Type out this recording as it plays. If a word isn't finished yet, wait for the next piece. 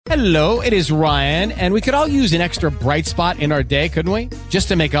Hello, it is Ryan, and we could all use an extra bright spot in our day, couldn't we? Just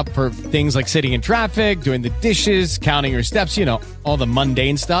to make up for things like sitting in traffic, doing the dishes, counting your steps, you know, all the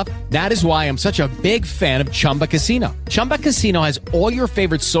mundane stuff. That is why I'm such a big fan of Chumba Casino. Chumba Casino has all your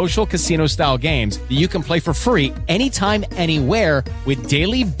favorite social casino-style games that you can play for free anytime, anywhere with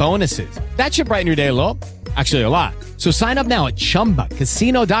daily bonuses. That should brighten your day a little. Actually, a lot. So sign up now at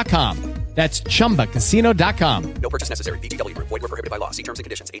ChumbaCasino.com. That's ChumbaCasino.com. No purchase necessary. VGW Group. Void where prohibited by law. See terms and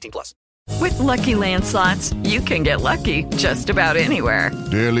conditions. 18+. With Lucky Land Slots, you can get lucky just about anywhere.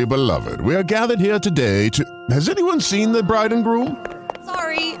 Dearly beloved, we are gathered here today to... Has anyone seen the bride and groom?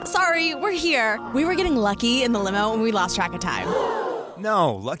 Sorry, we're here. We were getting lucky in the limo and we lost track of time.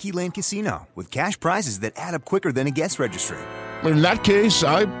 No, Lucky Land Casino. With cash prizes that add up quicker than a guest registry. In that case,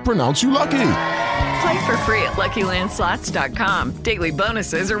 I pronounce you lucky. Play for free at LuckyLandSlots.com. Daily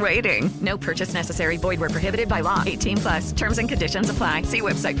bonuses are waiting. No purchase necessary. Void where prohibited by law. 18+. Terms and conditions apply. See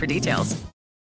website for details.